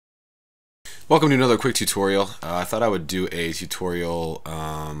Welcome to another quick tutorial. I thought I would do a tutorial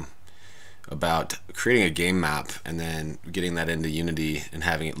about creating a game map and then getting that into Unity and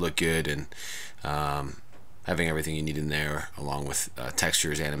having it look good and having everything you need in there along with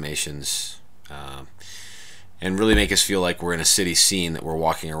textures, animations, and really make us feel like we're in a city scene that we're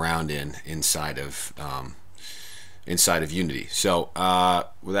walking around in inside of Unity.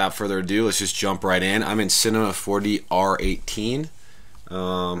 So without further ado, let's just jump right in. I'm in Cinema 4D R18.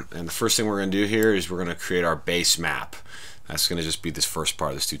 And the first thing we're going to do here is we're going to create our base map. That's going to just be this first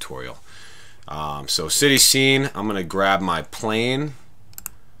part of this tutorial. So city scene, I'm going to grab my plane.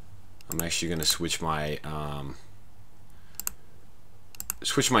 I'm actually going to switch my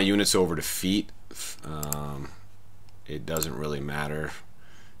units over to feet. It doesn't really matter.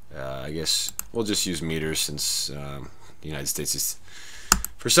 I guess we'll just use meters since the United States is,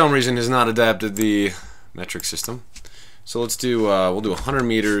 for some reason, has not adapted the metric system. So let's do, we'll do 100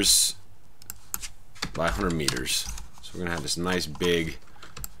 meters by 100 meters. So we're going to have this nice big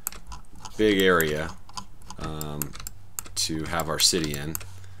area to have our city in.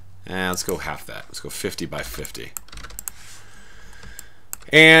 And let's go half that. Let's go 50 by 50.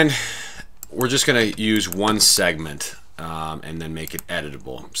 And we're just going to use one segment and then make it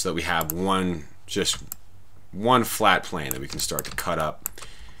editable so that we have just one flat plane that we can start to cut up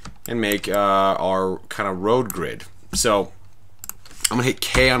and make our kind of road grid. So I'm going to hit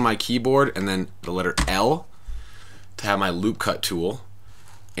K on my keyboard and then the letter L to have my loop cut tool.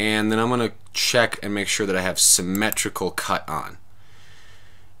 And then I'm going to check and make sure that I have symmetrical cut on.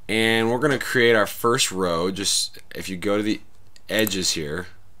 And we're going to create our first row. Just if you go to the edges here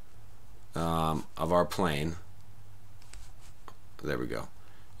of our plane, there we go.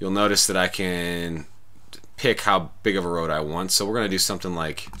 You'll notice that I can pick how big of a road I want. So we're going to do something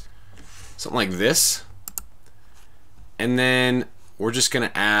like this. And then we're just going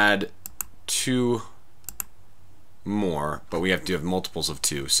to add 2 more, but we have to have multiples of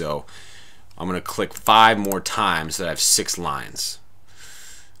 2. So I'm going to click 5 more times so that I have 6 lines.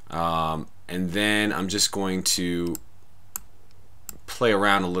 And then I'm just going to play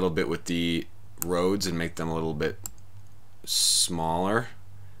around a little bit with the roads and make them a little bit smaller.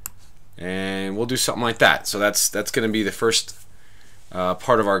 And we'll do something like that. So that's going to be the first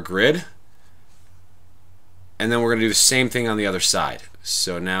part of our grid. And then we're going to do the same thing on the other side.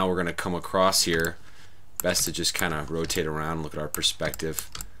 So now we're going to come across here. Best to just kind of rotate around and look at our perspective.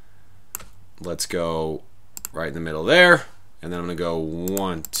 Let's go right in the middle there. And then I'm going to go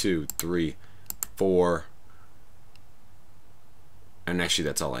 1, 2, 3, 4. And actually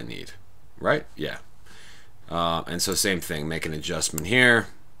that's all I need. Right? Yeah. And so same thing. Make an adjustment here.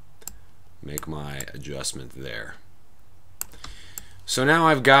 Make my adjustment there. So now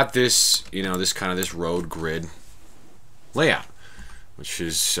I've got this, this road grid layout, which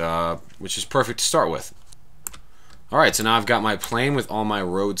is perfect to start with. All right, so now I've got my plane with all my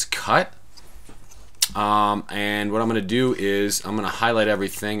roads cut, and what I'm going to do is I'm going to highlight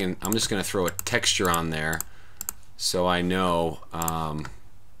everything, and I'm just going to throw a texture on there, so I know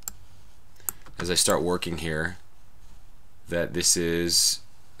as I start working here that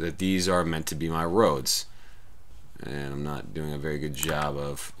these are meant to be my roads. And I'm not doing a very good job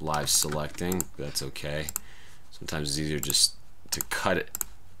of live selecting. That's okay. Sometimes it's easier just to cut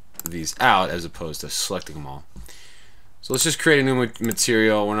these out as opposed to selecting them all. So let's just create a new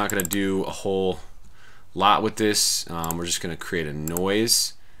material. We're not going to do a whole lot with this. We're just going to create a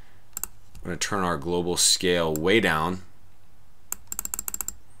noise. We're going to turn our global scale way down.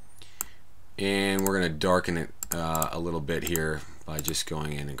 And we're going to darken it a little bit here by just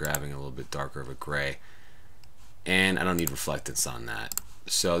going in and grabbing a little bit darker of a gray. And I don't need reflectance on that.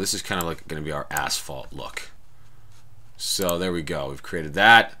 So this is kind of like going to be our asphalt look. So there we go. We've created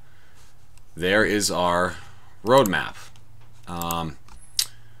that. There is our roadmap.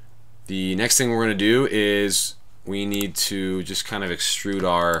 The next thing we're going to do is we need to just kind of extrude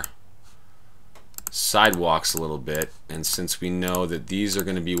our sidewalks a little bit. And since we know that these are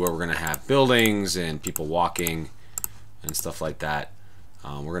going to be where we're going to have buildings and people walking and stuff like that,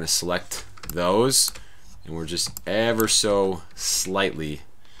 we're going to select those. And we're just ever so slightly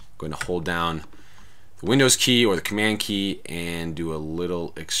going to hold down the Windows key or the Command key and do a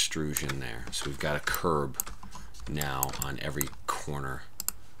little extrusion there. So we've got a curb now on every corner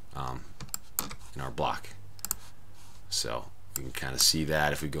in our block. So you can kind of see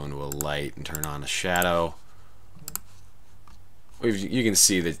that if we go into a light and turn on a shadow. You can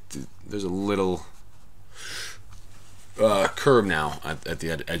see that there's a little curb now at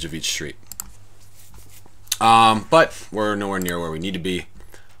the edge of each street. But we're nowhere near where we need to be.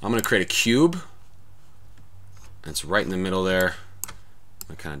 I'm going to create a cube. It's right in the middle there.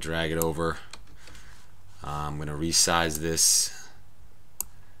 I'm going to kind of drag it over. I'm going to resize this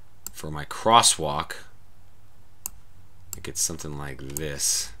for my crosswalk. Make it something like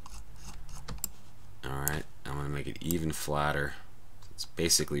this. Alright, I'm going to make it even flatter. It's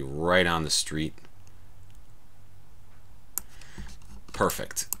basically right on the street.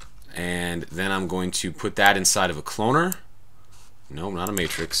 Perfect. And then I'm going to put that inside of a cloner. No, not a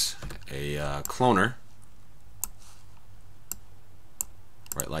matrix. A cloner.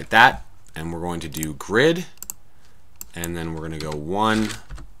 Right like that. And we're going to do grid. And then we're going to go one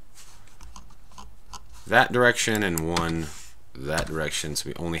that direction and one that direction. So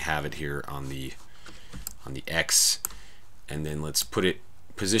we only have it here on the X. And then let's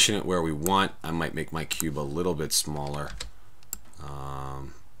position it where we want. I might make my cube a little bit smaller.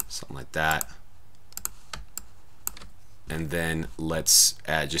 Something like that. And then let's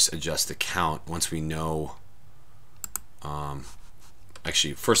just adjust the count once we know.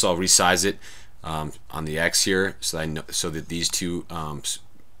 Actually, first I'll resize it on the X here, so that these two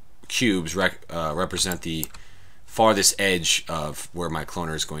cubes represent the farthest edge of where my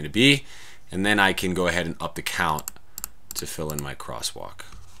cloner is going to be, and then I can go ahead and up the count to fill in my crosswalk.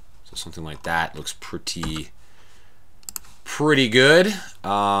 So something like that looks pretty good.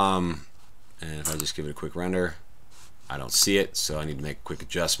 And if I just give it a quick render, I don't see it, so I need to make a quick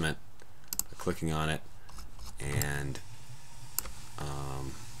adjustment by clicking on it and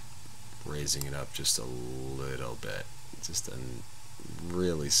raising it up just a little bit, just a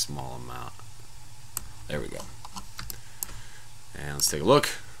really small amount. There we go. And let's take a look.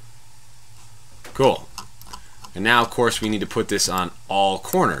 Cool. And now, of course, we need to put this on all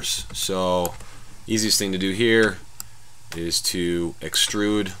corners. So easiest thing to do here is to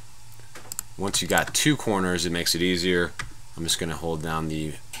extrude. Once you got two corners, it makes it easier. I'm just going to hold down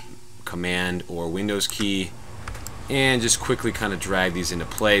the Command or Windows key and just quickly kind of drag these into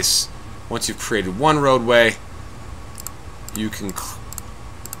place. Once you've created one roadway, you can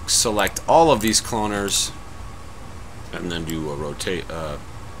select all of these cloners and then do a rotate, an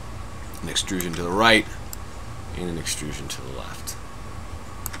extrusion to the right and an extrusion to the left.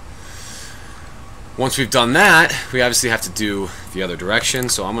 Once we've done that, we obviously have to do the other direction,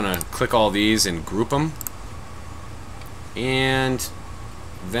 so I'm going to click all these and group them, and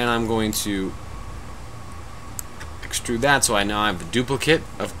then I'm going to extrude that so I now have the duplicate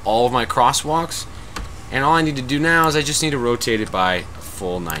of all of my crosswalks, and all I need to do now is I just need to rotate it by a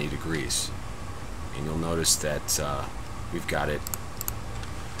full 90 degrees, and you'll notice that we've got it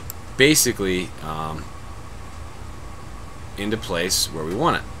basically into place where we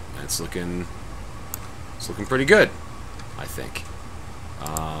want it. And it's looking pretty good, I think.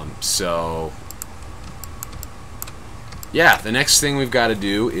 So yeah, the next thing we've got to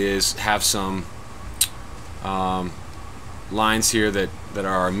do is have some lines here that are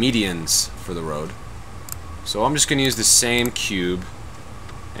our medians for the road. So I'm just going to use the same cube,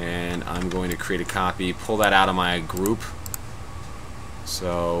 and I'm going to create a copy, pull that out of my group,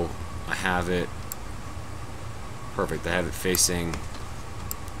 so I have it perfect. I have it facing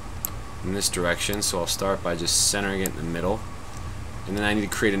in this direction, so I'll start by just centering it in the middle, and then I need to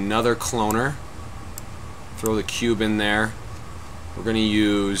create another cloner, throw the cube in there. We're going to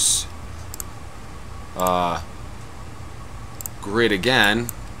use grid again.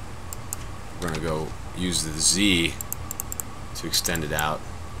 We're going to go use the Z to extend it out,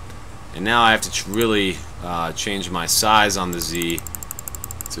 and now I have to really change my size on the Z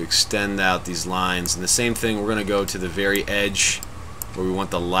to extend out these lines. And the same thing, we're going to go to the very edge where we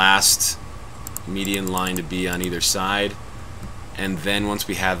want the last median line to be on either side, and then once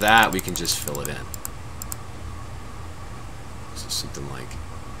we have that, we can just fill it in. So something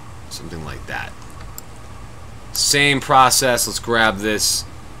like that. Same process. Let's grab this,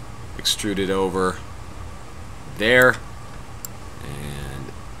 extrude it over there and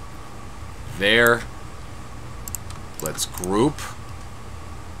there. Let's group,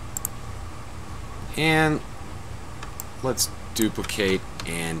 and let's duplicate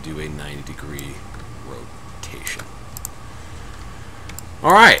and do a 90-degree rotation.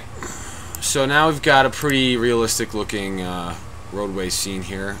 Alright, so now we've got a pretty realistic looking roadway scene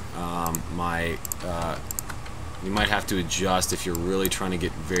here. You might have to adjust if you're really trying to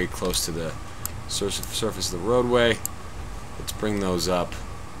get very close to the surface of the roadway. Let's bring those up,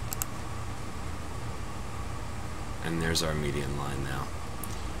 and there's our median line now.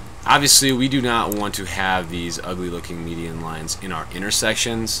 Obviously, we do not want to have these ugly looking median lines in our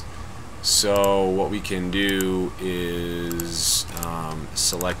intersections, so what we can do is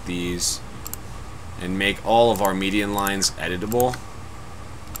select these and make all of our median lines editable.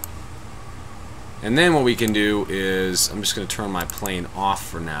 And then what we can do is, I'm just going to turn my plane off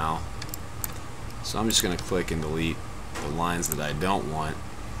for now, So I'm just going to click and delete the lines that I don't want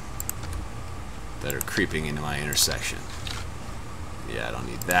that are creeping into my intersection. Yeah, I don't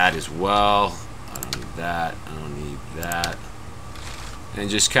need that as well. I don't need that. I don't need that. And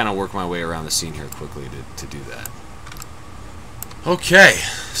just kind of work my way around the scene here quickly to do that. Okay,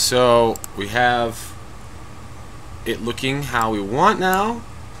 so we have it looking how we want now.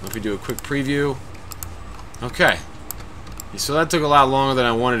 If we do a quick preview. Okay. So that took a lot longer than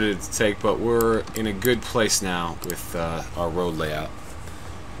I wanted it to take, but we're in a good place now with our road layout.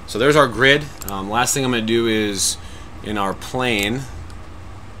 So there's our grid. Last thing I'm going to do is in our plane.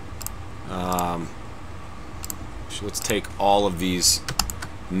 So let's take all of these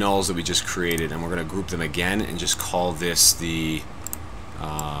nulls that we just created, and we're going to group them again and just call this the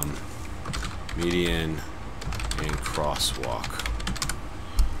median and crosswalk.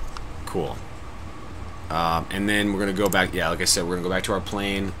 Cool. And then we're going to go back, yeah, like I said, we're going to go back to our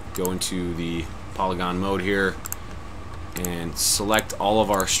plane, go into the polygon mode here, and select all of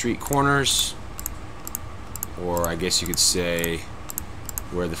our street corners, or I guess you could say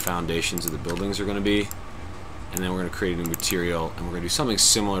where the foundations of the buildings are going to be. And then we're going to create a new material, and we're going to do something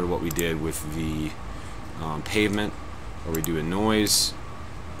similar to what we did with the pavement, where we do a noise.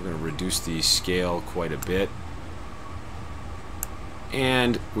 We're going to reduce the scale quite a bit,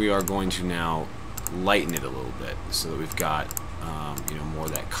 and we are going to now lighten it a little bit so that we've got you know, more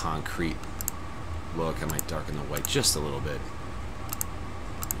of that concrete look. I might darken the white just a little bit.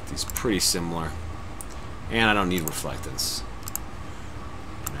 These pretty similar, and I don't need reflectance.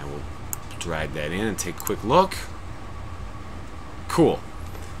 And I will drag that in and take a quick look. Cool.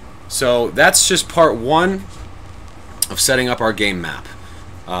 So that's just part one of setting up our game map.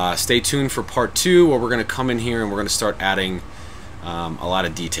 Stay tuned for part two, where we're going to come in here and we're going to start adding a lot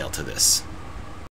of detail to this.